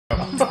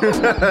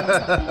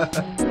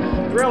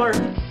Thriller.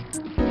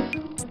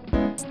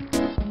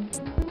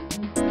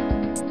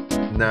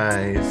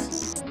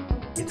 Nice.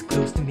 It's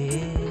close to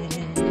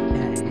midnight.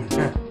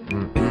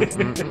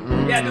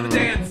 Yeah, do the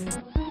dance.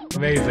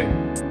 Amazing.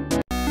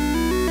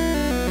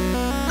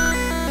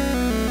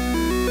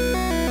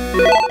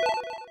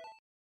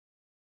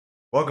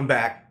 Welcome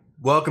back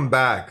Welcome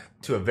back.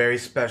 to a very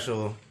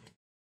special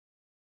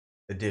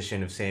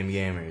edition of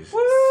SameGamers.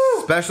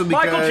 Woo! Special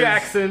because Michael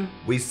Jackson.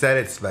 we said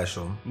it's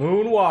special.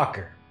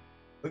 Moonwalker.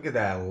 Look at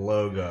that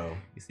logo.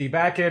 You see,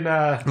 back in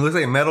It looks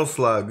like a metal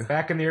slug.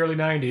 the early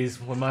 '90s,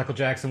 when Michael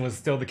Jackson was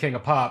still the king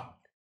of pop.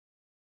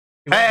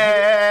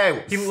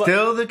 Hey, he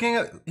still the king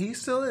of... He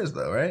still is,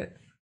 though, right?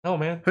 Oh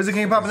man. Who's the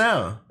king of pop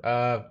now?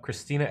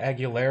 Christina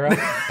Aguilera.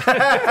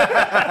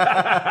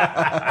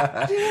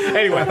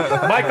 Anyway,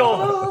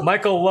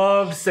 Michael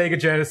loved Sega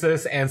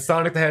Genesis and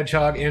Sonic the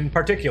Hedgehog in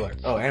particular.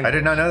 Oh, and I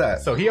did not know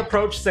that. So he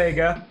approached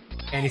Sega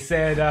and he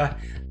said,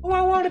 "Oh,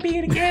 I want to be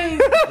in a game,"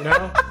 you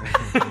know.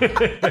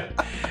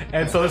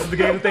 And so this is the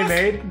game that they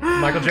made,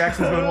 Michael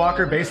Jackson's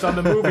Moonwalker, based on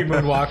the movie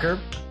Moonwalker,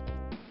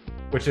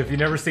 which, if you've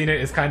never seen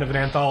it, is kind of an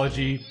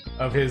anthology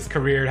of his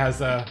career. It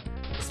has a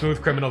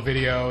Smooth Criminal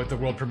video at the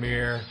world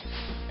premiere,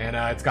 and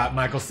it's got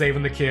Michael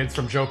saving the kids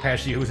from Joe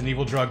Pesci, who's an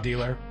evil drug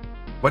dealer.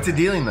 What's it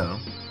dealing, though?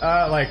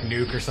 Like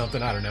Nuke or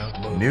something, I don't know.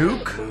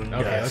 Nuke?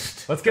 Okay,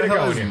 let's get it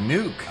going here.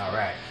 Nuke. All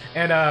right.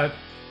 And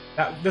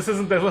this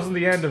wasn't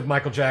the end of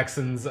Michael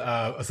Jackson's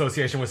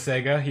association with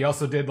Sega. He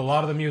also did a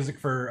lot of the music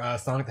for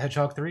Sonic the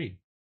Hedgehog 3.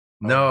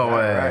 No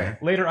way.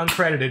 Right. Later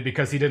uncredited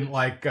because he didn't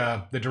like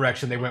the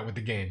direction they went with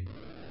the game.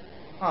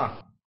 Huh.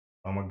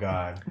 Oh my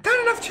God. Not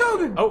enough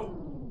children.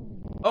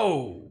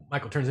 Oh,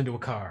 Michael turns into a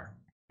car.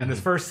 And this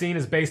first scene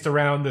is based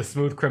around the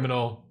Smooth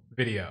Criminal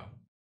video.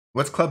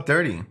 What's Club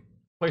 30?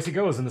 Place he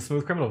goes in the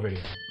Smooth Criminal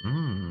video.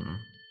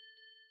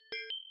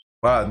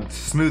 Wow,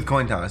 smooth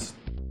coin toss.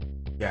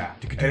 Yeah.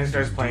 And it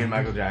starts playing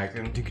Michael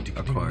Jackson.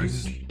 Of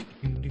course.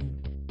 Look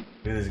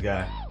at this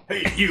guy.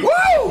 Hey, you.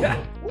 Woo!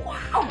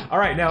 Wow! All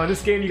right, now in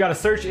this game, you got to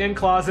search in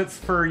closets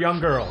for young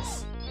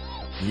girls.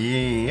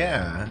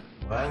 Yeah.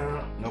 What?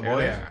 No There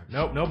they boys. are.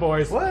 Nope, no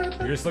boys. What?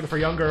 You're just looking for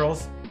young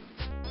girls.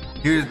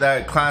 Here's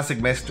that classic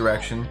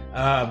misdirection.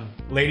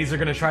 Ladies are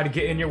gonna try to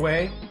get in your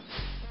way.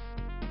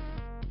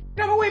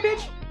 Get out of my way,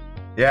 bitch!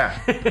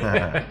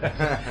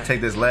 Yeah. Take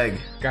this leg.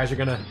 Guys are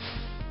gonna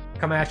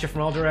come at you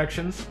from all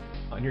directions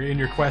in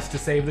your quest to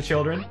save the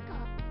children.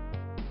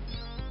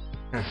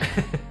 That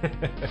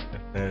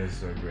is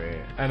so great.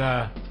 And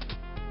I've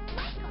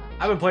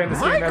been playing this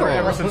game Michael!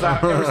 ever since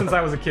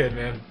I was a kid,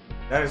 man.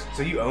 That is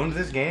so. You owned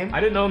this game? I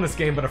didn't own this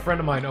game, but a friend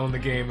of mine owned the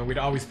game, and we'd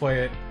always play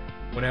it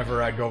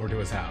whenever I'd go over to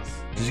his house.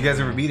 Did you guys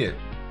ever beat it?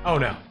 Oh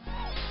no.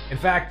 In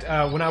fact,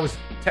 when I was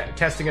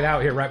testing it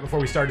out here right before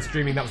we started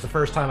streaming, that was the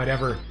first time I'd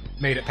ever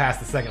made it past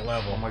the second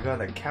level. Oh my God,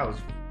 that cow's.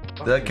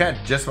 Did that cat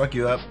just fuck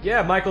you up?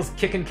 Yeah, Michael's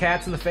kicking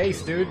cats in the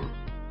face, dude.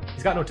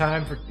 He's got no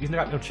time for. He's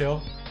got no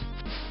chill.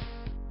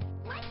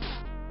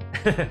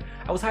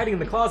 I was hiding in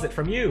the closet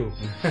from you.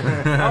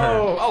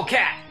 Oh,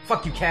 cat!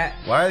 Fuck you, cat!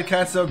 Why are the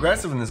cats so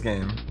aggressive in this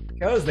game?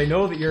 Because they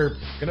know that you're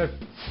gonna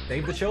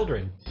save the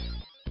children.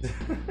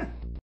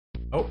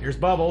 Oh, here's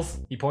Bubbles.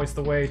 He points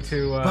the way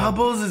to.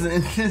 Bubbles is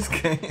in this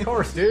game. Of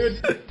course,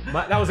 dude.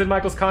 That was in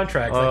Michael's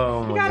contract.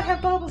 Oh, You gotta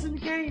have Bubbles in the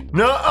game.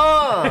 No,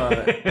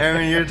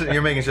 Aaron,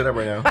 you're making shit up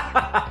right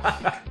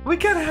now. We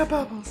gotta have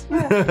Bubbles.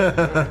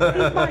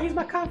 He's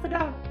my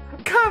confidant.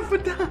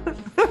 Confidant.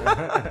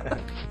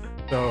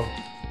 So,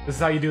 this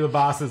is how you do the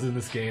bosses in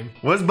this game.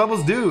 What does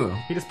Bubbles do?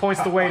 He just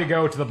points the way to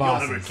go to the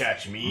bosses. You'll never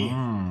catch me.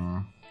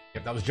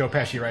 Yep, that was Joe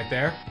Pesci right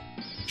there.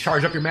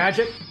 Charge up your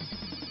magic.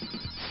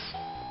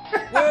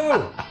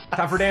 Woo!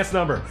 Time for dance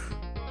number.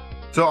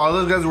 So all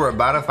those guys were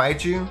about to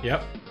fight you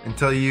Yep.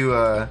 until you.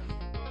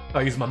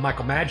 I'll use my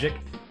Michael Magic.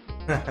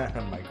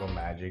 Michael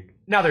Magic.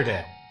 Now they're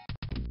dead.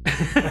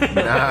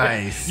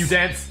 Nice. You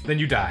dance, then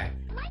you die.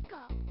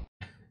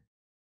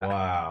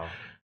 Wow.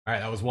 All right,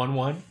 that was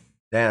 1-1.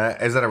 Damn,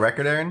 is that a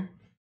record, Aaron?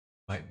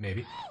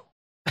 Maybe.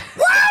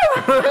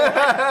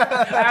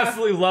 I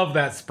absolutely love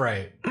that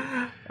sprite.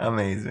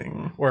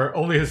 Amazing. Where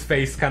only his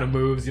face kind of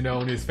moves, you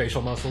know, and his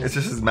facial muscles. It's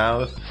just his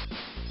mouth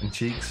and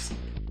cheeks.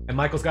 And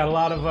Michael's got a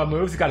lot of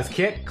moves. He's got his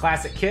kick,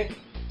 classic kick.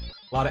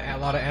 A lot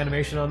of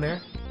animation on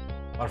there.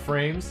 A lot of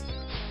frames.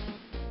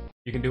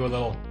 You can do a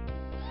little.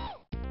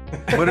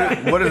 What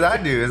does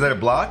that do? Is that a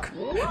block?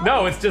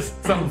 No, it's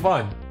just something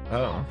fun.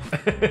 Oh.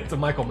 It's a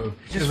Michael move.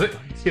 He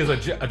has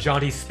a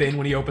jaunty spin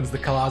when he opens the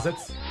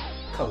closets.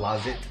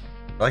 Closet.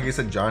 Like you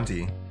said,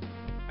 jaunty.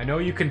 I know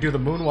you can do the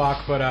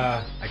moonwalk, but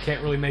I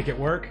can't really make it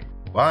work.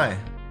 Why?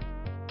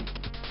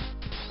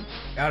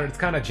 God, it's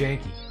kind of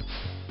janky.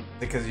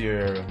 Because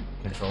your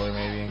controller,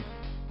 maybe.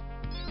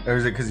 Or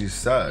is it because you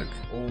suck?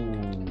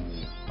 Ooh.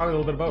 Probably a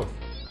little bit of both.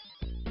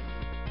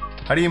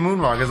 How do you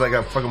moonwalk? Is it like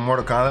a fucking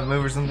Mortal Kombat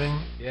move or something?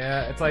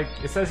 Yeah, it's like,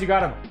 it says you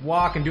gotta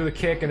walk and do the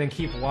kick and then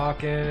keep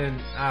walking,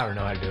 and I don't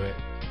know how to do it.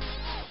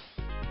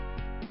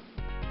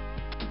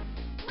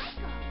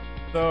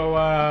 So,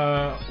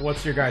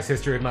 what's your guys'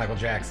 history with Michael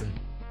Jackson?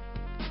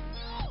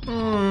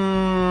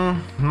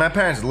 My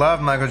parents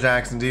loved Michael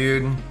Jackson,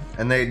 dude,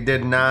 and they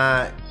did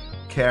not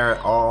care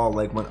at all.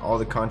 Like when all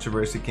the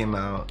controversy came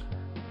out,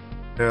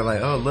 they were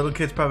like, "Oh, little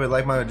kids probably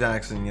like Michael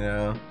Jackson," you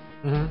know.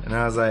 And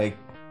I was like,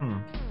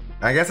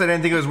 I guess I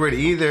didn't think it was weird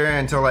either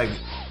until like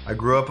I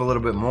grew up a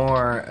little bit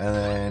more, and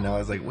then I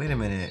was like, wait a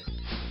minute,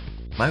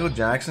 Michael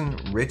Jackson,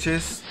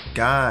 richest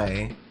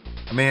guy.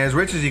 I mean, as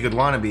rich as you could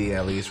want to be,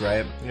 at least,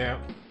 right? Yeah.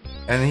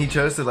 And then he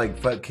chose to like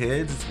fuck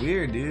kids. It's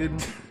weird,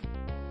 dude.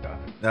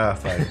 Oh,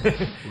 fuck.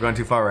 We're going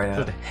too far right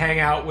now. Just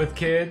hang out with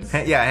kids.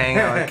 Yeah, hang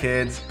out with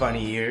kids.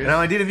 Funny years. And I'm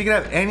like, dude, if you could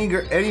have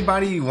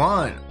anybody you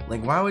want,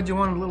 like, why would you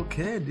want a little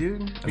kid,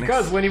 dude?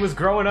 Because when he was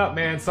growing up,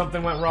 man,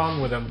 something went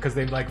wrong with him because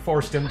they like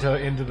forced him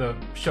into the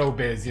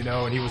showbiz, you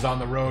know, and he was on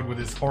the road with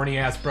his horny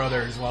ass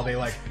brothers while they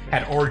like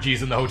had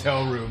orgies in the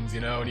hotel rooms, you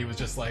know, and he was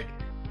just like,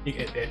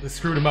 it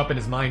screwed him up in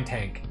his mind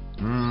tank.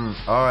 Oh,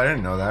 I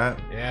didn't know that.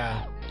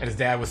 Yeah, and his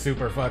dad was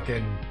super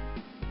fucking.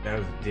 That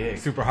was a dick.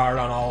 Super hard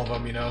on all of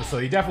them, you know. So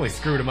he definitely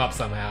screwed him up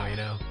somehow, you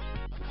know.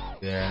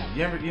 Yeah.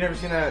 You never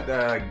seen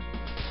that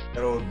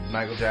old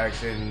Michael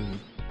Jackson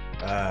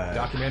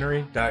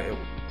documentary? It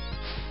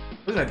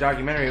wasn't a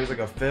documentary. It was like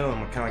a film,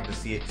 kind of like the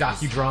see it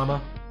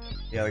docudrama.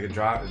 Yeah, like a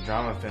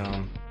drama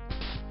film,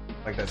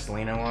 like that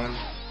Selena one.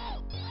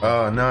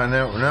 Oh no!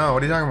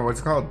 What are you talking about? What's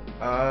it called?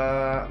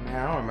 Man,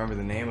 I don't remember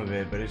the name of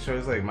it, but it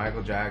shows like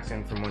Michael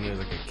Jackson from when he was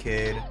like a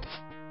kid.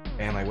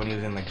 And like when he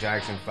was in like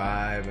Jackson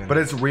 5 and... But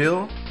it's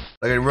real?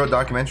 Like a real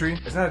documentary?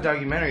 It's not a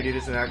documentary, dude.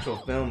 It's an actual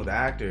film with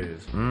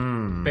actors.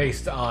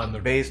 Based on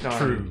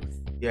truth.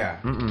 Yeah.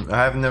 I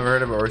have never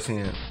heard of it or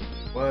seen it.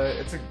 Well,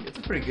 it's a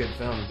pretty good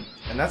film.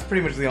 And that's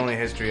pretty much the only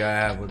history I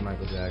have with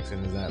Michael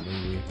Jackson is that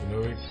movie. The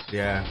movie?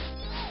 Yeah.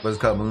 But it's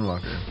called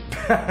Moonwalker.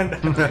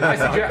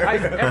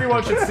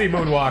 Everyone should see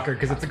Moonwalker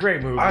because it's a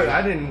great movie.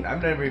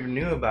 I've never even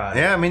knew about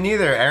it. Yeah, me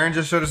neither. Aaron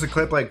just showed us a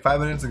clip like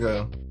 5 minutes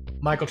ago.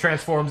 Michael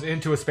transforms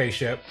into a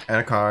spaceship. And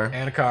a car.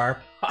 And a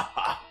car.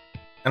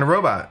 And a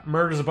robot.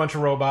 Murders a bunch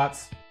of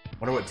robots.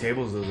 Wonder what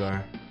tables those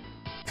are.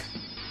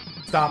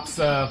 Stops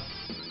Joe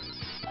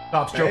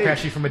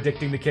Pesci from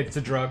addicting the kids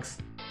to drugs.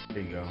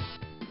 There you go.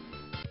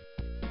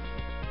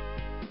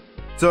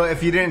 So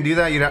if you didn't do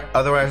that, you'd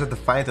otherwise have to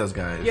fight those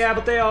guys. Yeah,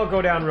 but they all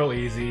go down real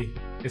easy.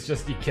 It's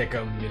just you kick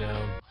them, you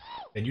know,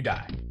 then you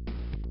die.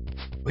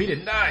 Well, he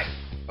didn't die.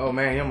 Oh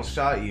man, he almost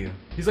shot you.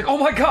 He's like, oh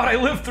my god, I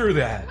lived through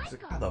that. He's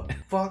like, how the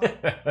fuck?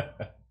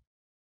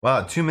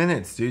 Wow, 2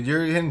 minutes, dude.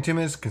 You're hitting 2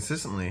 minutes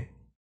consistently.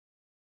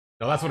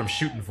 No, that's what I'm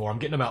shooting for. I'm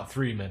getting them out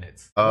 3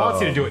 minutes. It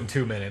wants you to do it in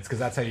 2 minutes because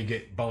that's how you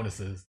get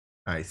bonuses.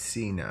 I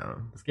see now.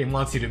 This game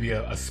wants you to be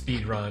a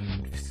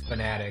speedrun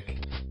fanatic.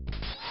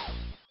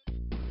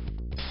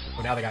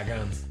 But now they got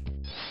guns.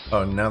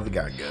 Oh, now they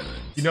got guns.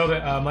 You know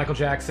that Michael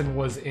Jackson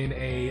was in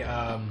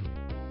a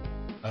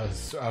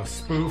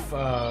spoof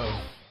of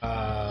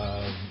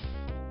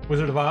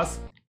Wizard of Oz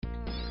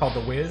called The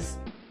Wiz.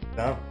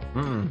 No.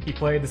 He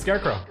played the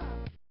Scarecrow.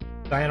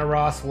 Diana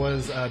Ross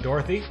was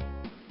Dorothy.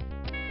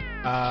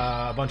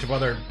 A bunch of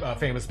other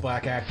famous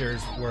black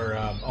actors were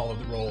all of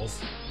the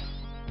roles.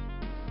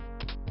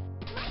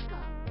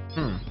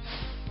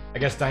 I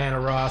guess Diana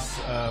Ross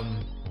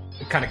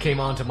kind of came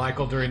on to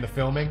Michael during the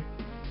filming,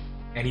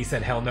 and he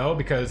said hell no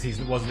because he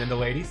wasn't into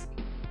ladies.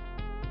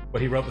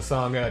 But he wrote the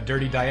song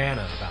Dirty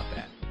Diana about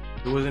that.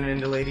 Who wasn't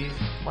into ladies?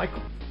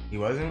 Michael. He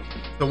wasn't?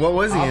 So what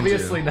was he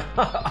Obviously into?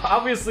 not.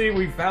 Obviously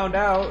we found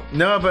out.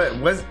 No, but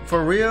was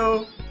for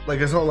real? Like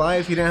his whole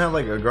life he didn't have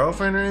like a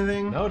girlfriend or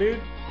anything? No, dude.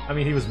 I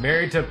mean, he was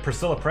married to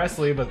Priscilla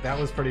Presley, but that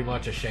was pretty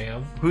much a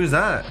sham. Who's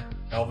that?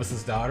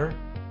 Elvis's daughter.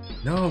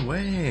 No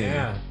way.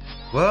 Yeah.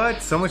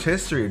 What? So much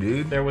history,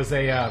 dude. There was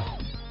a,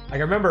 I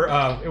remember,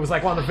 it was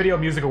like one of the Video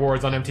Music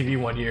Awards on MTV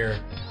one year,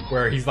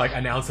 where he's like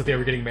announced that they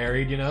were getting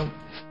married, you know?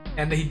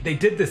 And they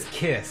did this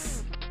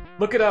kiss.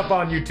 Look it up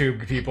on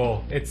YouTube,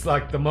 people. It's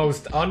like the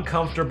most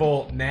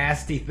uncomfortable,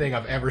 nasty thing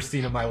I've ever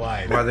seen in my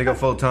life. Why, they go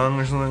full tongue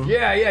or something?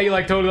 Yeah, he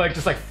like totally like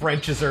just like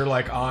Frenches her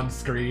like on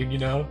screen, you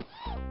know?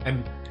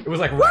 And it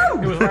was like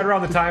it was right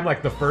around the time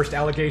like the first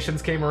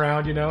allegations came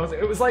around, you know?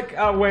 It was like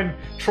when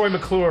Troy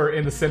McClure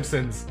in The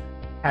Simpsons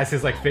has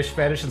his like fish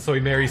fetish, and so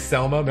he marries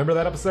Selma. Remember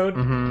that episode?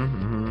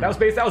 That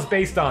was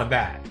based on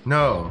that.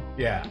 No.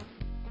 Yeah.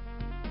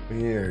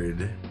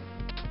 Weird.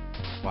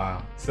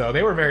 Wow. So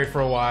they were married for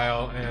a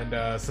while,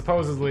 and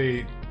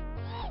supposedly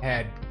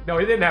he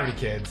didn't have any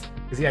kids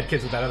because he had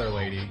kids with that other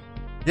lady.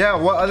 Yeah,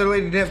 what other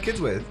lady did he have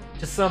kids with?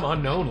 Just some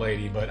unknown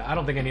lady, but I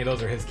don't think any of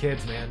those are his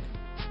kids, man.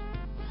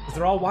 Because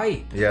they're all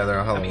white. Yeah, they're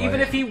all hella white.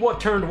 Even if he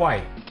turned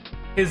white,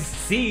 his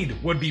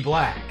seed would be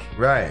black.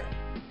 Right.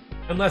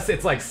 Unless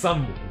it's like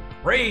some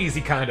crazy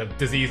kind of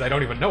disease I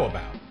don't even know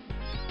about.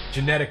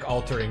 Genetic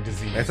altering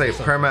disease. It's like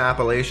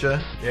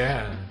perma-Appalachia.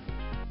 Yeah.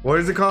 What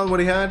is it called?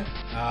 What he had?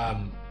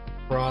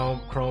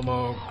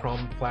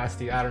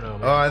 Chromplasty. I don't know,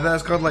 man. Oh, I thought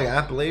it's called like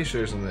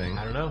Appalachia or something.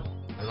 I don't know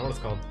what it's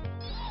called.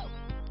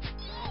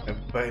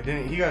 But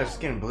he got his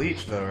skin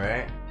bleached though,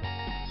 right?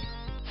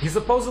 He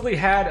supposedly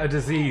had a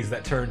disease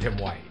that turned him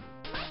white.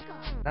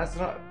 That's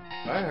not.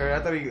 I heard. I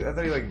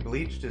thought he like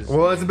bleached his.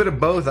 Well, it's a bit of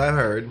both. I've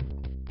heard.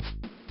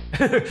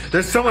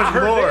 There's so much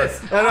heard lore.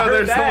 this. I know I heard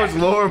there's so that.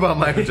 much lore about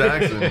Michael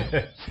Jackson.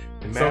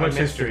 So much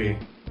history.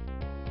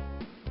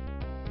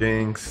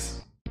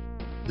 Jinx.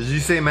 Did you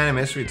say Man of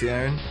Mystery too,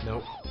 Aaron?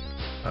 Nope.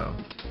 Oh.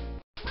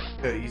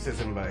 You said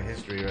something about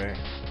history, right?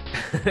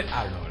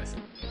 I don't know what I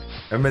said.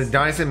 I mean,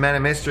 Donnie said Man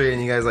of Mystery,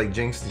 and you guys like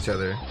jinxed each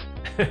other.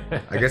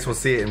 I guess we'll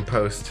see it in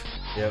post,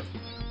 Yep.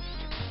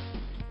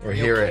 or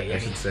hear it, I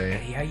should say.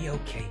 Eddie, are you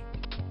okay?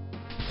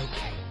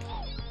 Okay.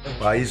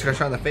 Wow, you just got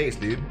shot in the face,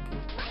 dude.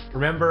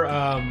 Remember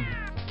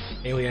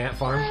Alien Ant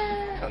Farm?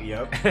 Oh,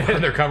 yep.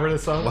 Their cover of the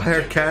song? Why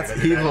are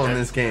cats evil in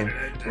this game?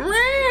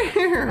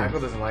 Michael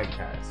doesn't like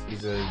cats.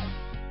 He's a.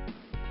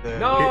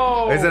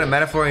 No! Is it a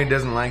metaphor he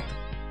doesn't like?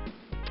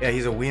 Yeah,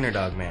 he's a wiener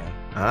dog man.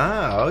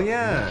 Ah, oh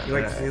yeah.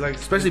 He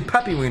likes especially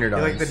puppy wiener He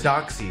dogs. like the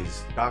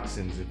doxies,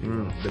 dachshunds, if you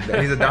will.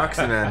 He's a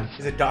dachshund man.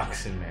 He's a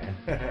dachshund man.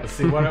 Let's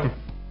see, what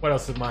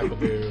else did Michael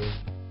do?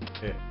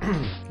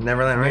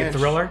 Neverland Ranch.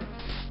 Thriller?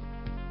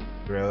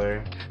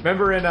 Thriller.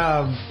 Remember in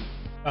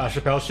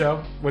Chappelle's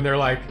show when they're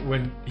like,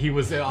 when he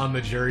was on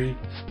the jury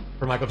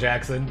for Michael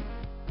Jackson?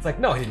 It's like,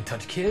 no, he didn't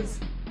touch kids.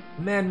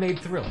 The man made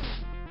Thriller.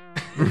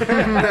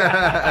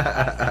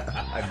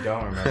 I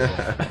don't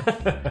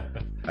remember.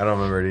 I don't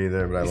remember it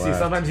either, but I You see, laughed.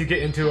 sometimes you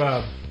get into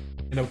a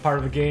part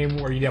of the game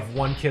where you have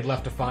one kid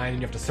left to find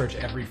and you have to search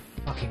every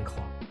fucking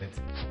closet.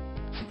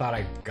 I thought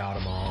I got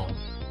them all.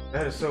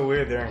 That is so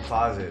weird. They're in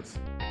closets.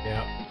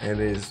 Yep. It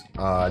is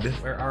odd.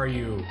 Where are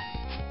you?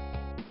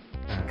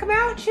 Come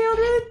out,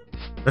 children!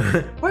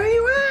 Where are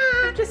you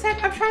at?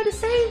 I'm trying to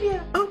save you.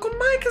 Uncle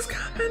Mike is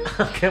coming.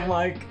 Okay,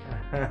 Mike.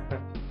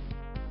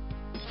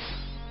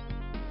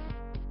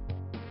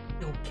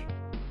 Okay.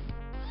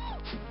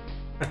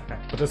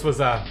 But this was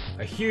a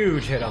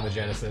huge hit on the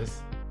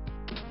Genesis.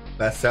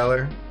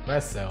 Bestseller.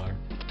 Bestseller.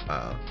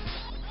 Wow.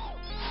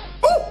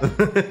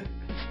 Oh!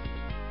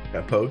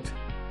 Got poked.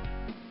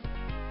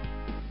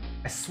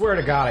 I swear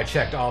to God, I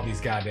checked all these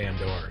goddamn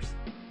doors.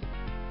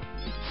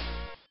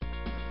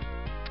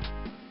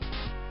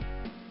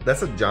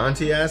 That's a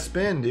jaunty ass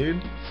spin,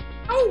 dude.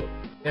 Oh!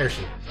 There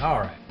she is.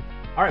 Alright.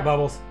 Alright,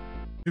 Bubbles.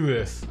 Do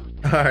this.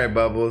 Alright,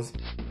 Bubbles.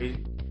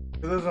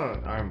 Those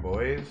aren't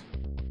boys.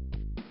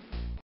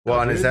 What,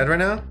 on his head right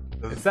now?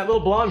 It's that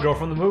little blonde girl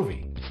from the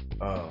movie.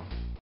 Oh.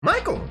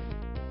 Michael!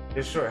 He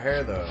has short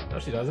hair, though. No,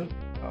 she doesn't.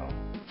 Oh.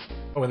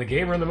 Oh, in the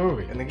game or in the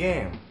movie? In the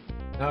game.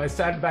 No, it's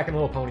tied back in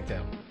a little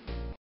ponytail.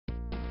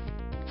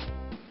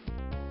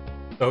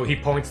 So he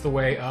points the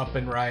way up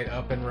and right,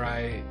 up and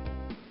right,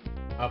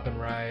 up and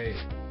right.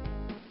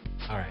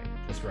 Alright,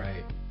 just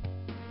right.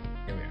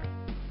 Here we are.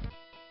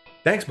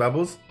 Thanks,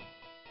 Bubbles.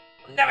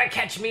 Never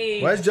catch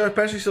me! Why is Joe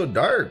Pesci so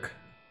dark?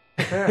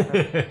 He's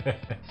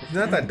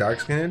not that dark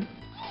skinned.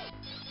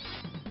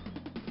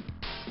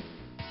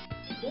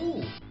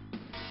 Ooh.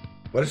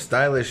 What a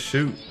stylish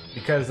shoot.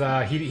 Because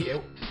he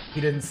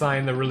didn't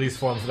sign the release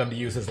form for them to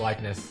use his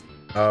likeness.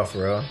 Oh,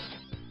 for real?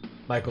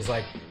 Michael's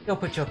like, don't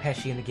put Joe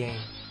Pesci in the game.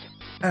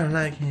 I don't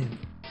like him.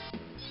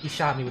 He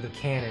shot me with a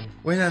cannon.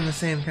 We're not the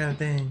same kind of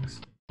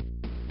things.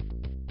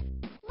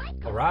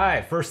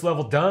 Alright, first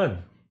level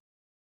done.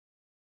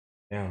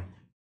 Yeah.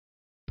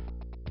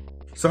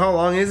 So how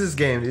long is this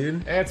game,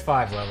 dude? It's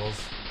 5 levels.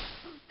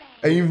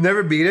 And you've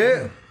never beat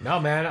it? No,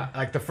 man.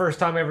 Like, the first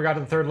time I ever got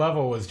to the 3rd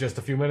level was just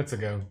a few minutes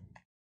ago.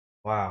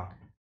 Wow.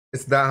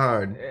 It's that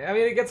hard. I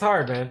mean, it gets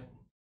hard, man.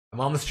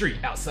 I'm on the street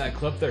outside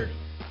Club 30.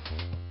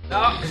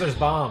 No, because there's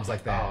bombs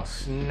like that. Oh,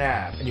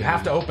 snap. And you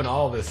have to open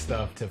all this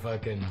stuff to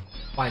fucking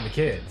find the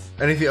kids.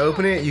 And if you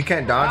open it, you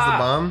can't dodge the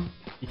bomb?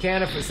 You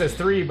can if it says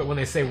 3, but when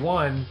they say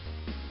 1,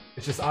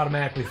 it just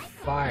automatically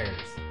fires.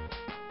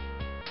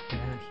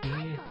 Down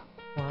here,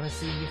 wanna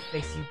see your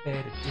face, you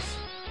better just...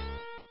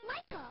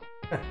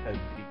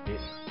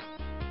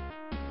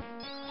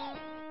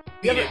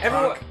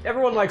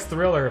 Everyone likes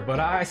Thriller, but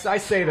I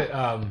say that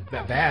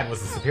that Bad was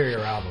the superior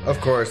album.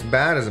 Of course,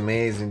 Bad is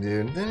amazing,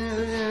 dude.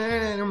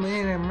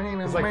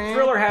 It's like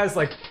Thriller has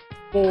like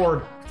 3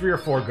 or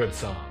 4 good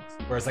songs,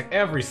 whereas like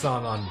every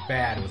song on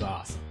Bad was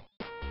awesome.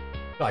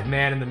 Like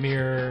Man in the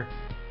Mirror,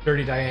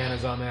 Dirty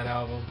Diana's on that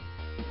album.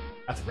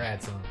 That's a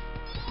rad song.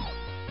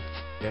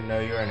 Didn't know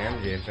you were an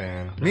MJ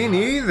fan. Me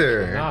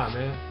neither. Nah,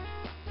 man.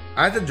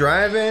 At the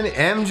drive-in,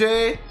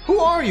 MJ? Who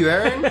are you,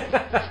 Aaron?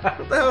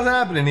 What the hell's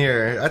happening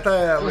here? I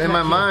thought in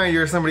my mind you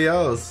were somebody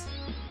else.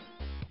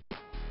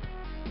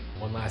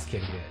 One last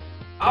kid hit.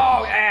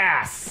 Oh,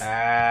 ass!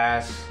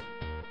 Ass.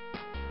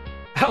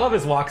 I love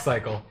his walk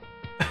cycle.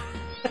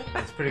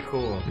 That's pretty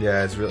cool.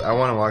 Yeah, it's really. I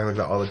want to walk like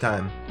that all the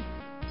time.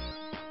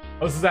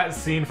 Oh, this is that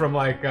scene from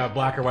like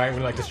Black or White when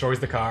he like destroys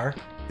the car.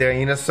 Damn,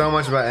 you know so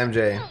much about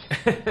MJ.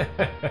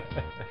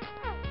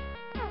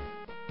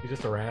 He's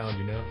just around,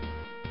 you know?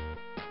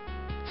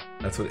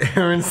 That's what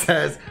Aaron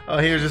says. Oh,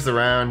 he was just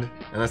around,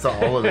 and I saw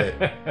all of it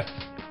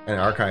and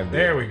archived it.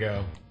 There we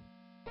go.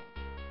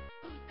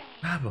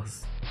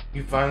 Bubbles.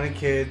 You find the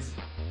kids.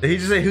 Did he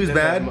just say who's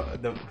bad?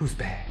 Who's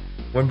bad?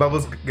 When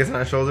Bubbles gets on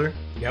his shoulder?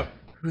 Yep.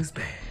 Who's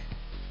bad?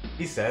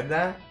 He said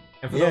that?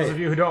 And for those of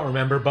you who don't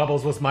remember,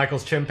 Bubbles was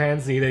Michael's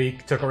chimpanzee that he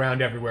took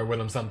around everywhere with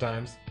him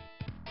sometimes.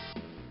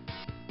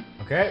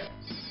 Okay.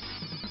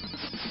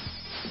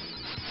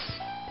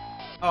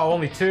 Oh,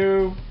 only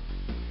 2.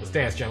 Let's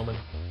dance, gentlemen.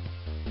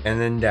 And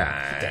then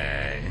die.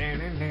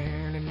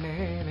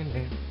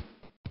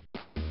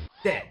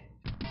 Dead.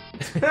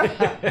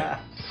 Can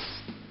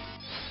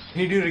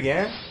you do it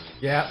again?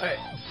 Yeah,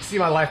 see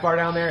my life bar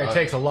down there? It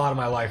takes a lot of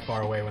my life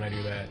bar away when I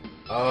do that.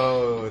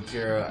 Oh, it's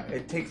your.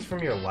 It takes from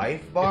your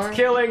life bar. It's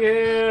killing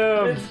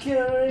him. It's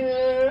killing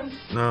him.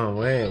 No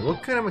way.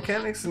 What kind of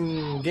mechanics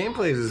and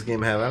gameplay does this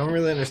game have? I don't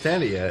really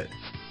understand it yet.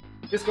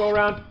 Just go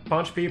around,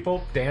 punch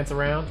people, dance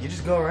around. You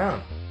just go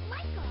around.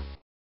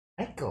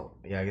 Michael.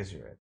 Yeah, I guess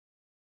you're right.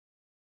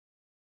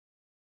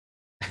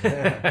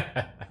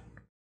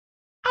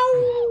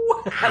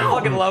 Ow! I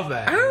fucking love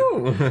that.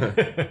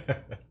 Ow!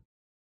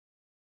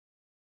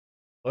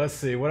 Let's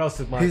see, what else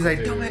did Michael He's like,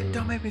 do?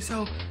 don't make me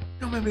so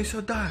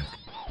dark.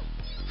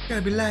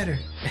 Gotta be lighter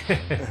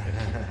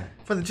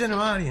for the general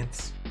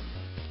audience.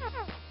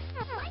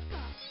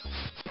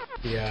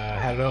 He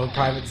had an own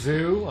private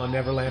zoo on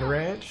Neverland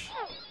Ranch.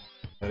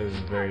 That is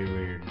very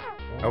weird.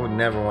 I would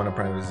never want a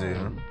private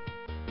zoo.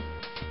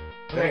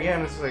 But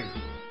again, it's like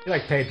He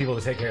like paid people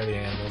to take care of the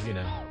animals, you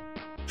know.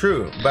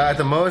 True, but at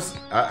the most,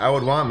 I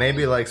would want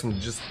maybe like some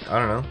just, I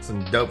don't know,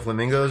 some dope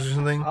flamingos or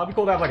something. It'd be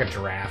cool to have like a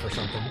giraffe or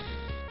something.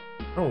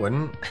 No, it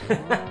wouldn't.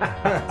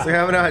 It's like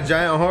having a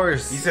giant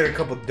horse. you said, a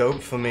couple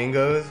dope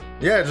flamingos.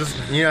 Yeah, just,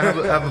 you know,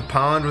 have a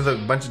pond with a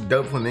bunch of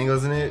dope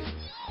flamingos in it.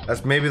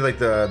 That's maybe like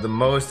the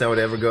most I would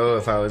ever go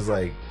if I was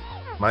like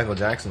Michael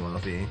Jackson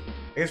wealthy.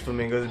 I guess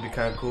flamingos would be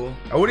kind of cool.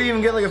 I wouldn't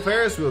even get like a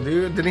Ferris wheel,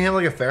 dude. Didn't he have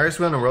like a Ferris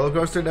wheel and a roller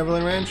coaster at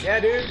Neverland Ranch? Yeah,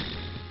 dude.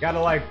 Gotta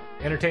like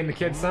entertain the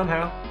kids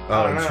somehow.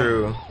 I don't Oh, know.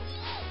 true.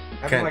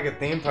 Having like a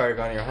theme park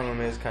on your home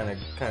is kind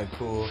of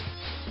cool.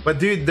 But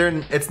dude,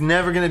 it's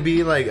never gonna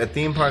be like a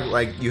theme park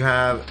like you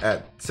have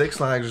at Six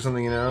Flags or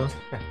something, you know?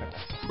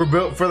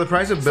 For the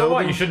price of So building.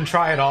 what, you shouldn't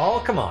try it all?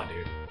 Come on,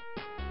 dude.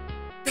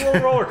 Do a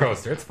little roller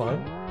coaster, it's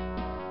fun.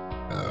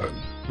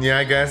 Yeah,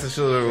 I guess it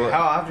should.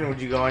 How often would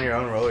you go on your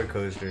own roller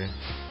coaster?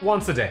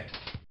 Once a day.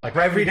 Like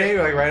Every day,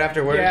 like right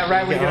after work. Yeah,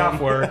 right when you get home?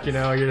 off work, you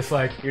know, you're just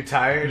like, You're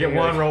tired. you get and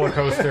you're one like- roller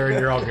coaster and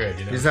you're all good,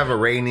 you know. You just have a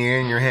Rainier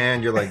in your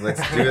hand. You're like, let's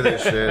do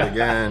this shit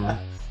again. And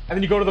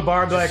then you go to the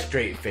bar and be like,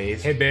 straight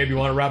face. hey babe, you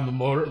want to ride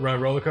the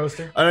roller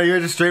coaster? I know you're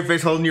just straight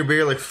face holding your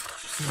beer, like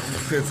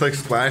it's like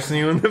splashing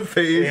you in the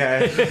face. Yeah,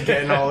 it's just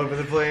getting all over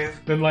the place.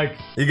 Then like,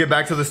 You get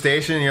back to the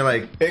station, and you're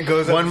like, It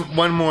goes up.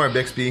 one more,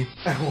 Bixby.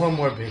 One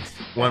more big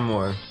One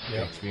more.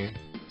 yeah, speed.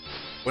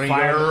 When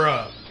fire you her go,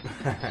 up.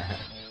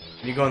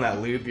 when you go on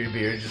that loop, your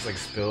beer just like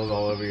spills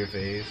all over your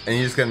face. And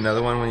you just get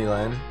another one when you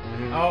land.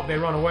 Oh, they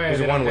run away. There's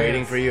they one don't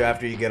waiting dance. for you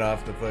after you get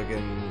off the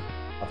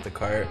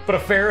cart. But a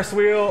Ferris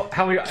wheel,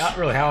 how many?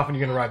 Really, how often are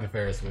you gonna ride the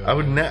Ferris wheel? I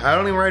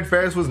don't even ride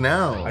Ferris wheels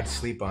now. I'd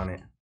sleep on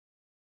it.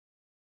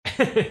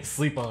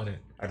 Sleep on it.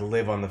 I'd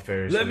live on the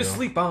Ferris Let wheel. me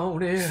sleep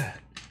on it.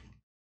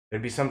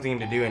 There'd be something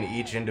to do in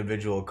each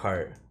individual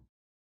cart.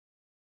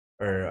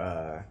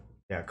 Or,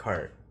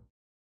 cart.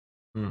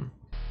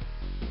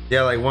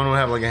 Yeah, like one would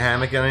have like a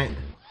hammock in it,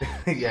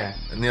 Yeah.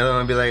 and the other one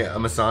would be like a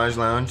massage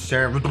lounge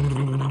chair.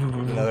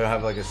 Another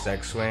have like a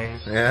sex swing.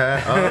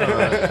 Yeah.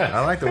 Oh,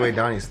 I like the way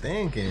Donnie's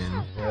thinking.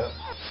 Yep.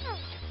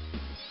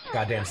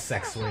 Goddamn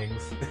sex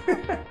swings.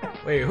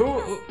 Wait,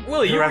 Willie?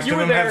 The You rest were of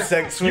them there. have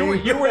sex you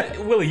swings.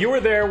 were Willie. You were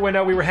there when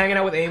we were hanging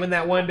out with Eamon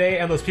that one day,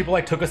 and those people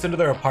like took us into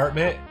their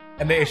apartment,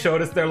 and they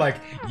showed us their like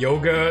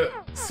yoga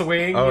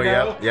swing. Oh, you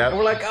know? yep, yep. And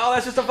we're like, oh,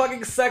 that's just a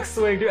fucking sex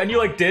swing, dude. And you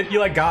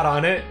got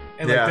on it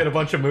and like Yeah. did a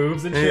bunch of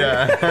moves and shit.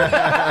 Yeah.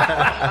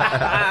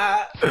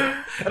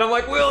 And I'm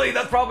like, Willie,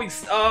 that's probably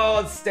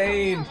it's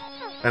stained.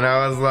 And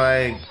I was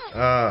like,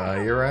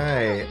 you're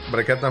right. But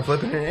I kept on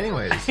flipping it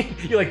anyways.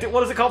 You're like,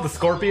 what is it called, the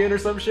scorpion or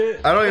some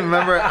shit? I don't even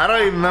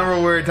remember what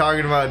we were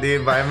talking about,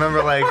 dude, but I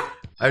remember like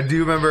I do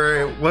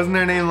remember, wasn't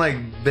their name like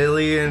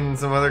Billy and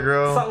some other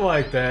girl? Something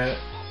like that.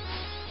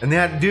 And they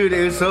had, dude,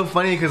 it was so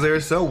funny because they were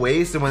so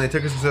wasted when they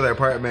took us into their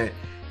apartment.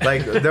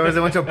 Like there was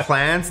a bunch of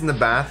plants in the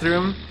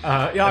bathroom.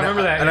 Yeah, I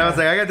remember that. And yeah. I was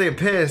like, I gotta take a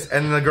piss.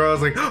 And the girl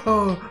was like,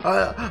 hold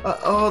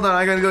on,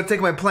 I gotta go take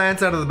my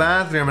plants out of the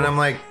bathroom. And I'm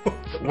like,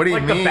 what do you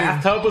like mean? the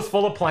bathtub was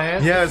full of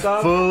plants. Yeah, and it's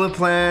stuff? full of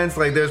plants.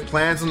 Like there's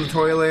plants on the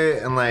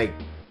toilet, and like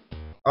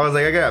I was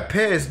like, I got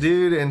pissed,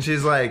 dude. And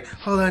she's like,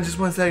 hold on, just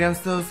 1 second. I'm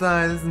so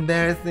sorry. This is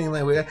embarrassing.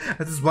 Like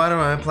I just water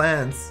my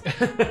plants.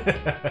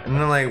 And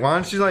then like, why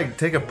don't you like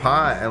take a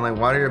pot and like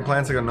water your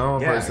plants like a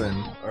normal Yeah,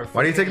 person? or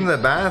Why do you take them to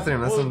the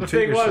bathroom? That's Well, some the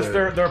thing cheaper was,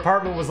 shit. their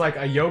apartment was like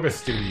a yoga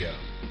studio,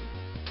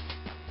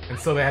 and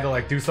so they had to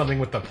like do something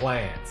with the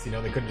plants. You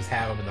know, they couldn't just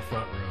have them in the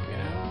front room. You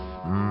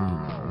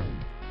know.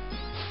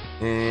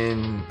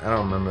 And I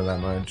don't remember that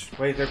much.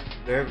 Wait,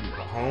 their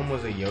home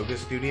was a yoga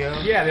studio?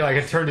 Yeah, they like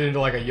had turned it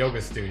into like a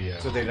yoga studio,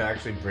 So they'd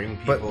actually bring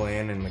But- people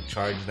in and like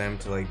charge them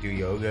to like do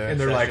yoga. and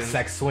they're like sessions?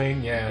 sex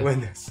swing. Yeah.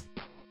 When this.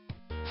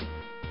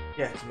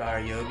 Yeah, it's about our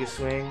yoga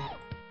swing.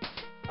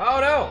 Oh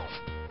no.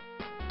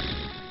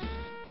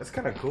 That's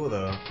kind of cool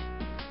though.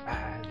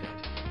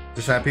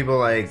 Just have people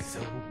like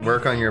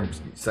work on your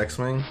sex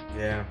swing.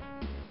 Yeah.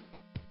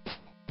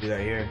 Do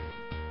that here.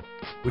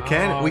 We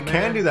can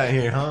can do that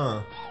here,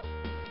 huh?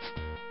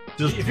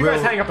 Just if you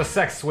guys hang up a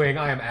sex swing,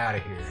 I am out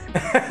of here.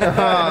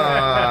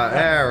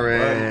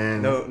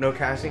 Aaron. No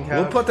casting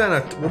couch. We'll put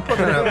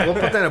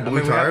that in a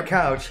blue We have a tarp.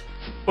 couch.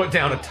 Put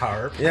down a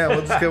tarp. Yeah,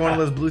 we'll just get one of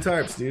those blue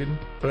tarps, dude.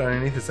 Put it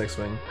underneath the sex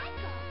swing.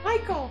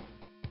 Michael.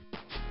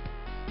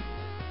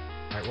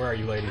 All right, where are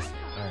you, ladies?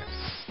 All right.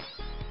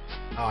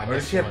 Oh, I Or does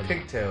missed she have one.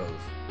 pigtails?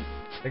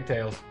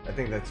 Pigtails. I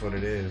think that's what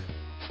it is.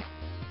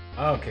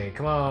 Okay,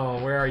 come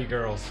on. Where are you,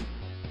 girls?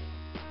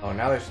 Oh,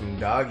 now there's some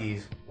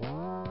doggies.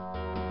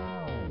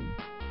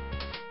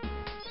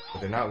 But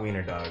they're not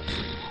wiener dogs.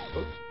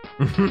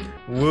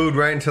 Wooed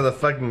right into the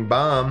fucking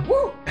bomb.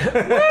 Woo!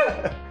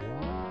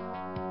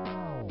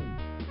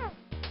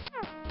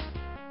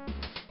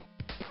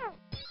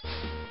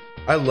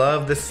 I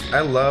love this.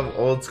 I love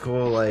old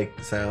school like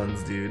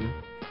sounds, dude.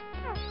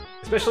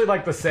 Especially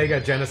like the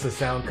Sega Genesis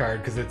sound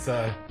card because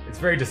it's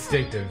very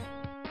distinctive.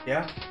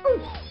 Yeah?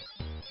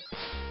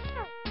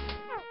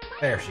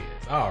 There she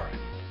is. All right.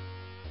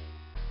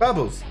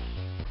 Bubbles.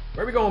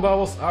 Where are we going,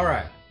 Bubbles? All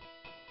right.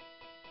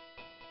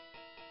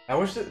 I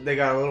wish that they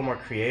got a little more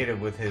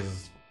creative with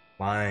his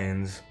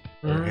lines.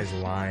 Or his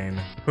line.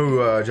 Who?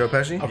 Joe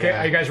Pesci? Okay,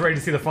 Yeah. are you guys ready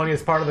to see the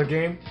funniest part of the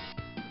game?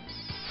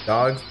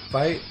 Dogs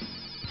fight.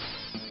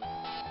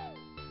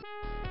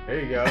 There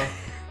you go.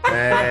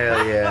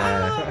 Hell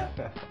yeah.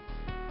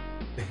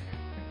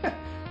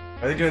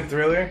 Are they doing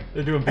Thriller?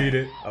 They're doing Beat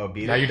It. Oh,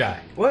 Beat It? Now you die.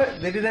 What?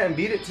 They did that in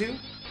Beat It too?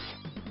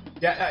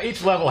 Yeah,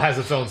 each level has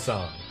its own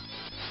song.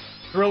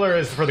 Thriller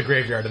is for the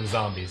graveyard and the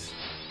zombies.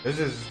 There's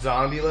this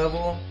zombie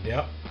level?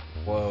 Yep.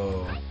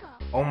 Whoa.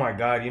 Oh my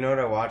god, you know what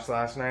I watched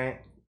last night?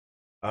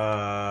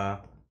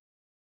 Fuck.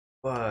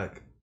 I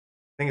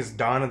think it's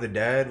Dawn of the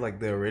Dead, like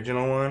the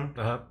original one.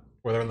 Uh-huh.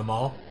 Where they're in the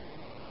mall.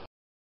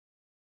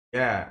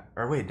 Yeah.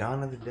 Or wait,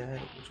 Dawn of the Dead?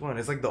 Which one?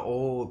 It's like the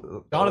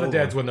old... Dawn of the old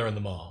Dead's one. when they're in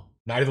the mall.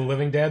 Night of the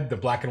Living Dead, the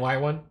black and white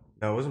one.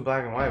 No, it wasn't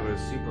black and white, but it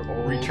was super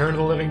old. Return of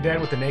the Living Dead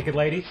with the naked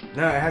lady.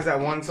 No, it has that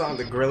one song,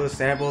 the gorilla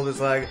sample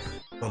that's like...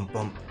 Bum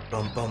bum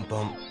bum bum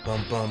bum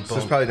bum bum So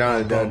it's bum, probably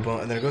Dawn of the bum, Dead. bum,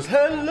 and then it goes,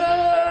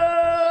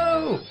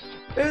 hello!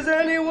 Is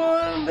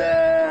anyone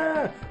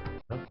there?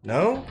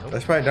 No?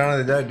 That's probably Dawn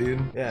of the Dead,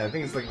 dude. Yeah, I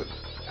think it's like...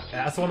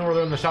 That's the one where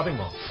they're in the shopping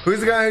mall. Who's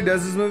the guy who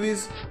does his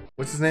movies?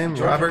 What's his name?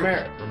 George Robert?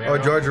 Romero. Romero. Oh,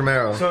 George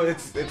Romero. So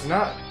it's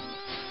not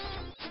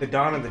the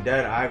Dawn of the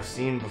Dead I've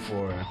seen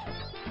before. Is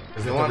it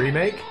the the one-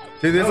 remake?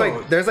 Dude,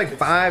 No, there's like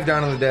 5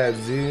 Dawn of the Dead,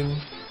 dude.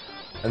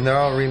 And they're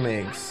all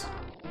remakes.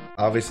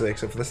 Obviously,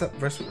 except for the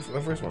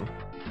first one.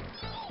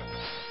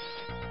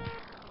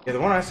 Yeah, the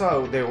one I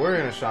saw, they were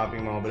in a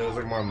shopping mall, but it was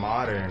like more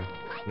modern.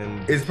 And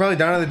then It's probably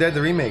Dawn of the Dead,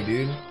 the remake,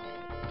 dude.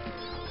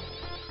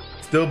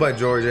 Still by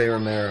George A.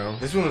 Romero.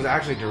 this one was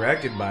actually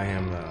directed by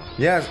him, though.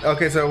 Yeah,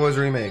 okay, so it was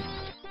a remake.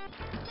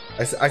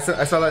 I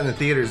saw that in the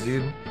theaters,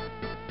 dude.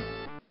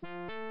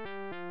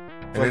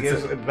 It's like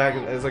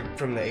it was like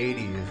from the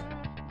 80s.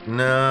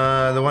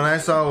 Nah, the one I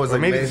saw was Or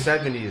like maybe made- the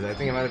 70s. I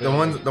think it might have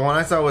the been. one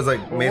I saw was like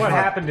Well, made what from-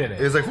 happened in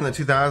it? It was like from the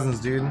 2000s,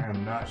 dude. I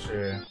am not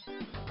sure.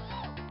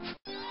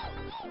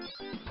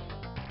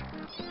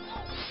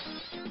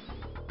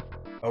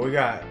 Oh, we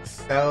got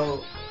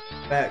Stel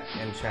Beck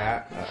in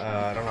chat.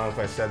 I don't know if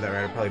I said that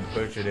right. I probably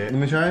butchered it. Let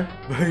me try.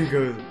 But he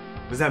goes,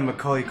 was that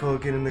Macaulay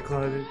Culkin in the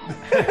closet?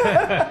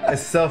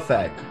 It's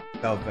self-fact.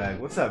 Stel Beck.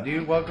 What's up,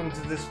 dude? Welcome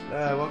to this.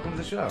 Welcome to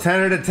the show.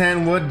 10 out of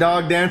 10 wood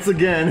dog dance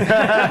again.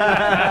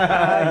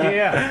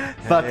 Yeah.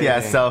 Fuck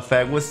yeah, Hey.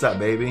 self-fact. What's up,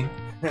 baby?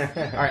 All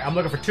right, I'm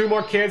looking for 2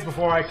 more kids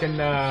before I can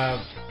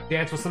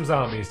dance with some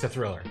zombies to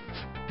Thriller.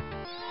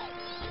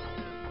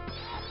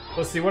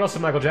 Let's see, what else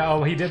did Michael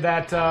Jackson... Oh, he did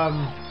that,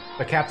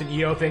 the Captain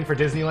EO thing for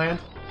Disneyland.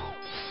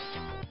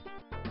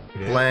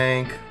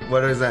 Blank.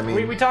 What does that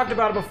mean? We talked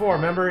about it before.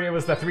 Remember, it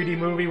was the 3D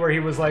movie where he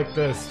was like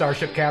the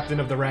starship captain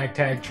of the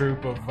ragtag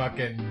troupe of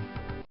fucking,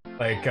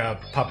 like,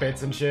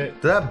 puppets and shit.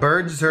 Did that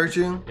bird just hurt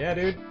you? Yeah,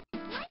 dude.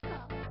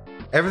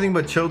 Everything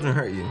but children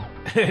hurt you.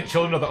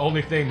 Children are the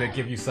only thing that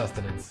give you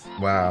sustenance.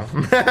 Wow.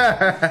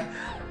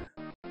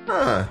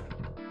 Huh.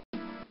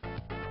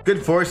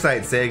 Good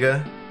foresight,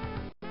 Sega.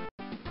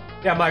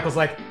 Yeah, Michael's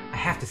like, I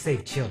have to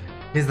save children.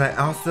 He's like,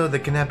 also, there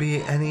cannot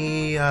be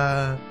any,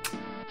 I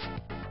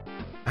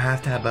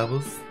have to have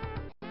bubbles.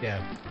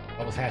 Yeah,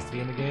 Bubbles has to be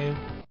in the game.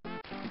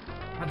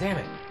 God damn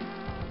it.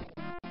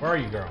 Where are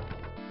you, girl?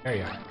 There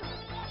you are.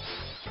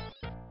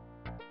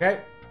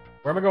 Okay,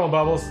 where am I going,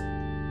 Bubbles?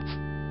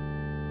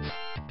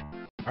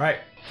 Alright,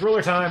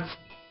 Thriller time.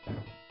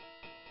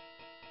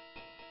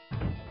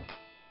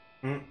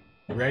 Hmm,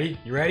 You ready?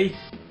 You ready?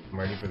 I'm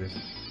ready for this.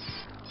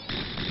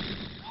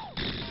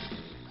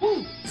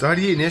 So how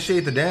do you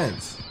initiate the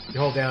dance? You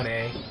hold down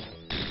A.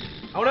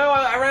 Oh no,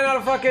 I ran out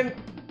of fucking...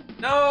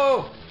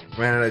 No!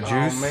 Ran out of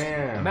juice? Oh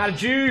man. I'm out of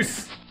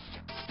juice!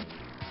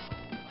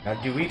 Now,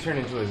 do we turn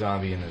into a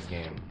zombie in this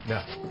game?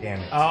 No.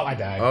 Damn it. Oh, I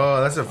died.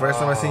 Oh, that's the first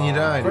time I've seen you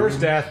die, dude.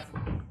 First death.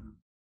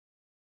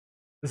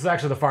 This is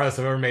actually the farthest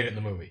I've ever made it in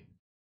the movie.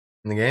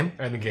 In the game?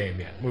 Or in the game,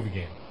 yeah. Movie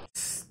game.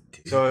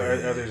 So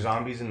are there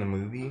zombies in the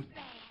movie?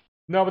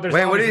 No, but there's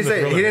Wait, what did he zombies in the say?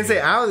 Thriller He didn't say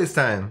movie. ow this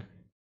time.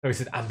 No, he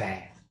said, I'm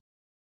bad.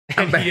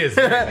 And he is.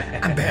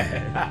 I'm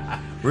bad.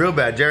 Real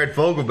bad. Jared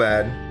Fogle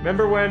bad.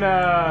 Remember when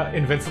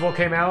Invincible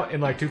came out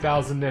in like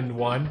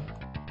 2001?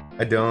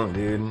 I don't,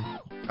 dude.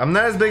 I'm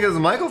not as big as a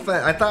Michael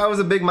fan. I thought I was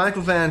a big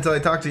Michael fan until I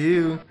talked to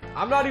you.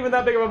 I'm not even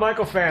that big of a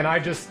Michael fan. I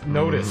just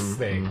notice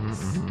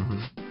things.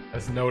 I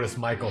just notice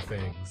Michael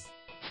things.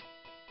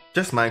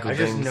 Just Michael I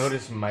things. just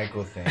noticed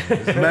Michael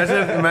things. Imagine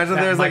if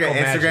there's like an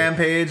Michael Instagram magic.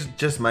 page,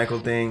 just Michael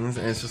things,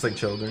 and it's just like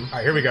children. All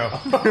right, here we go.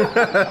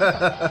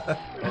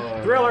 Oh,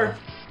 Thriller.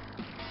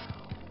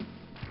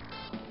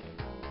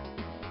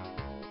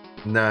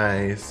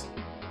 Nice.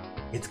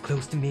 It's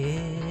close to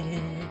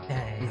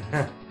midnight.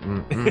 Yeah,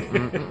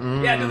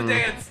 do the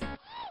dance.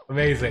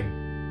 Amazing.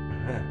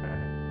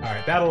 All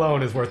right, that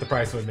alone is worth the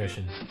price of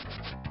admission.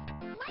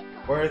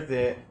 Worth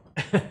it.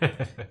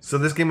 So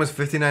this game was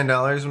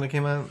 $59 when it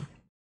came out?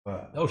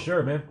 Oh,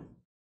 sure, man.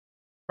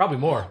 Probably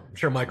more. I'm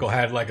sure Michael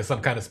had like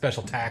some kind of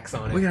special tax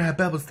on it. We're gonna have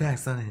Bubbles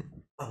tax on it.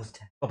 Bubble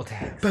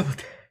tax. Bubble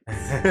tax.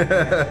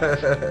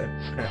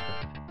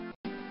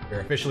 You're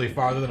officially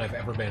farther than I've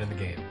ever been in the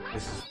game.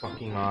 This is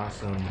fucking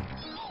awesome.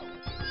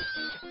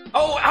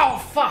 Oh, ow,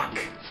 fuck!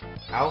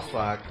 Ow,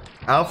 fuck.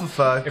 Alpha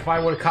fuck. If I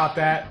would have caught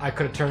that, I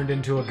could have turned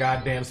into a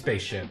goddamn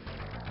spaceship.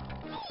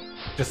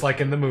 Just like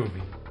in the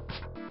movie.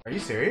 Are you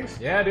serious?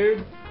 Yeah,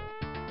 dude.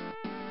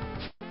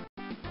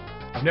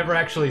 I've never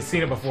actually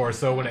seen it before,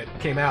 so when it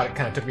came out, it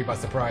kind of took me by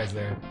surprise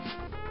there.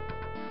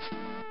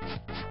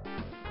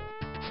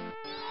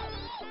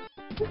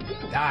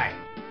 Die.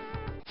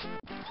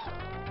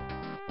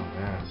 Oh,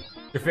 man.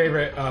 Your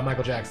favorite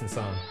Michael Jackson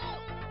song?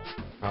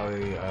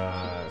 Probably,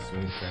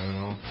 Smooth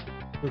Criminal.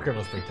 Blue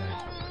Criminal's pretty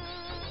tight.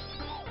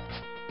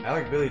 I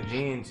like Billie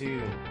Jean,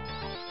 too.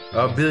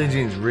 Oh, Billie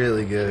Jean's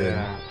really good.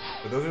 Yeah.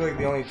 But those are like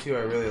the only two I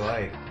really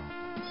like.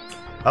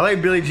 I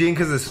like Billie Jean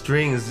because of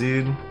strings,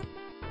 dude.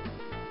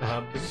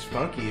 It's just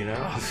funky, you know?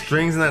 The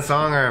strings in that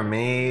song are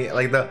amazing.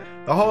 Like the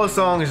whole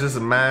song is just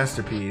a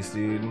masterpiece,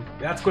 dude.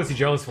 That's Quincy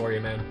Jones for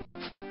you, man.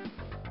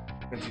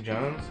 Quincy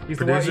Jones? He's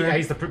Producer? the one. Yeah,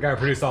 he's the guy who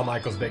produced all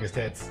Michael's biggest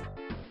hits.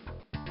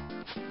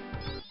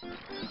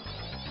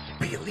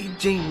 Billie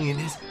Jean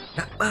is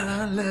not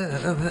my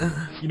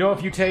lover. You know,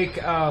 if you take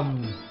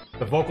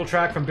the vocal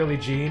track from Billie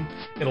Jean,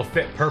 it'll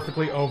fit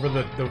perfectly over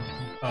the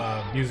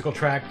musical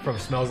track from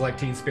 "Smells Like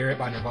Teen Spirit"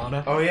 by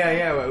Nirvana. Oh,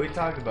 yeah, we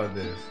talked about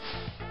this.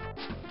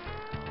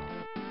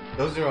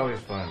 Those are always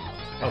fun.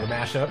 Oh, the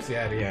mashups,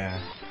 yeah, dude. Yeah.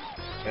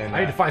 And, I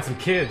need to find some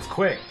kids,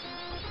 quick.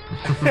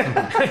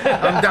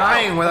 I'm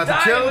dying without the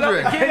Dying without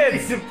children. the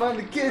kids. to find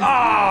the kids.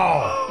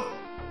 Oh,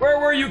 where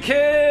were you,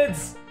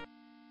 kids?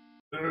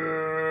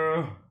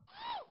 Oh!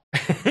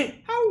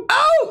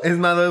 Is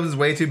my lips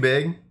way too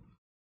big?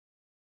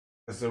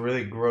 It's a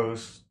really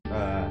gross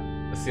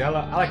Let's see, I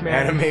like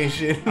Man.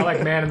 animation. I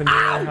like Man in the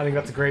Mirror. I think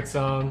that's a great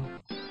song.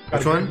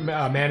 Which one?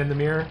 Man in the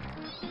Mirror.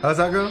 How's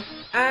that go?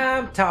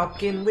 I'm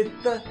talking with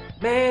the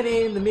man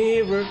in the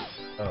mirror.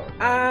 Oh.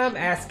 I'm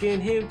asking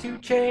him to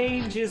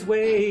change his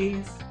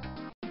ways.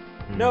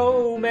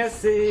 No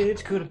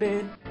message could have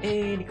been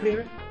any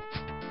clearer.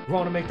 You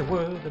want to make the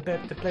world a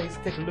better place?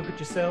 Take a look at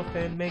yourself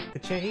and make the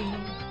change.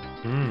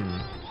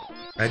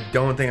 I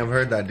don't think I've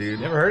heard that, dude.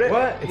 Never heard it?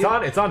 What? It's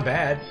on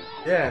Bad.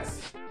 Yeah, it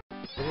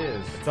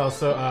is. It's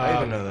also I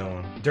even know that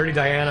one. Dirty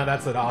Diana.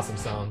 That's an awesome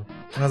song.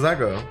 How's that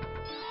go?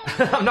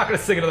 I'm not gonna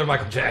sing another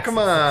Michael Jackson. Come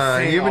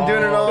on, Sing you've been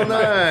doing it all all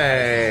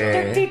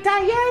night. Dirty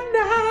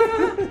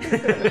Diana.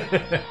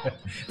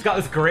 It's got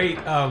this great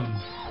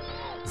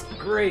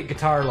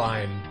guitar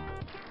line.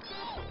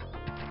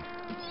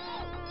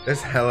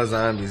 There's hella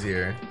zombies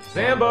here.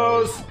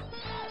 Zambos.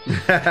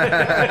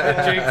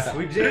 Jinx.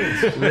 We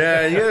jinxed.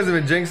 Yeah, you guys have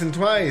been jinxing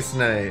twice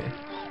tonight.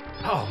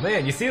 Oh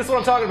man, you see, that's what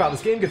I'm talking about.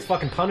 This game gets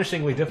fucking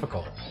punishingly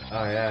difficult.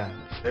 Oh yeah,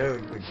 they're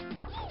like,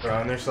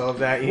 throwing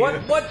themselves at you.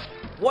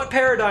 What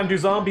paradigm do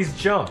zombies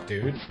jump,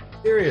 dude?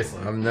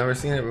 Seriously. I've never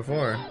seen it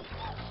before.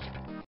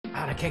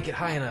 God, I can't get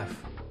high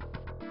enough.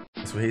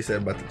 That's what he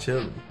said about the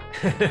children.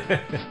 Get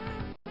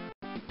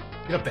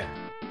up there.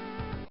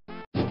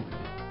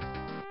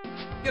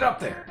 Get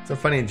up there. It's a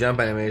funny jump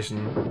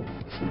animation.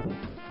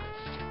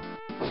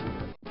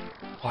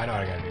 Oh, I know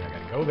what I gotta do. I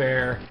gotta go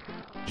there.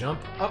 Jump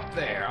up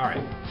there.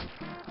 Alright.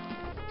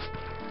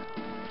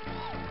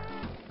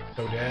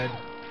 So dead.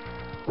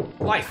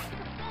 Life.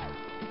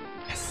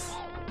 Yes.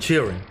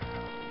 Children.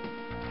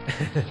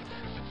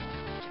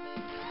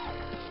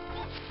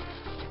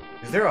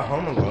 Is there a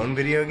Home Alone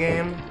video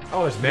game?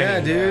 Oh, there's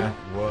many. Yeah, dude.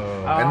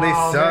 Whoa. And they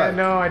Oh, suck. man,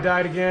 no, I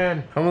died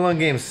again. Home Alone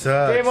game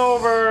sucks. Game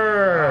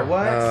over.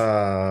 What?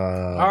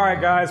 All right,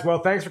 guys. Well,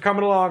 thanks for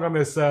coming along on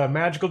this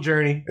magical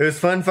journey. It was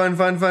fun.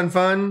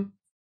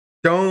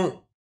 Don't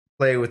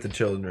play with the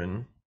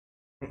children.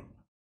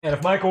 And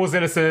if Michael was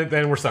innocent,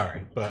 then we're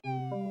sorry. But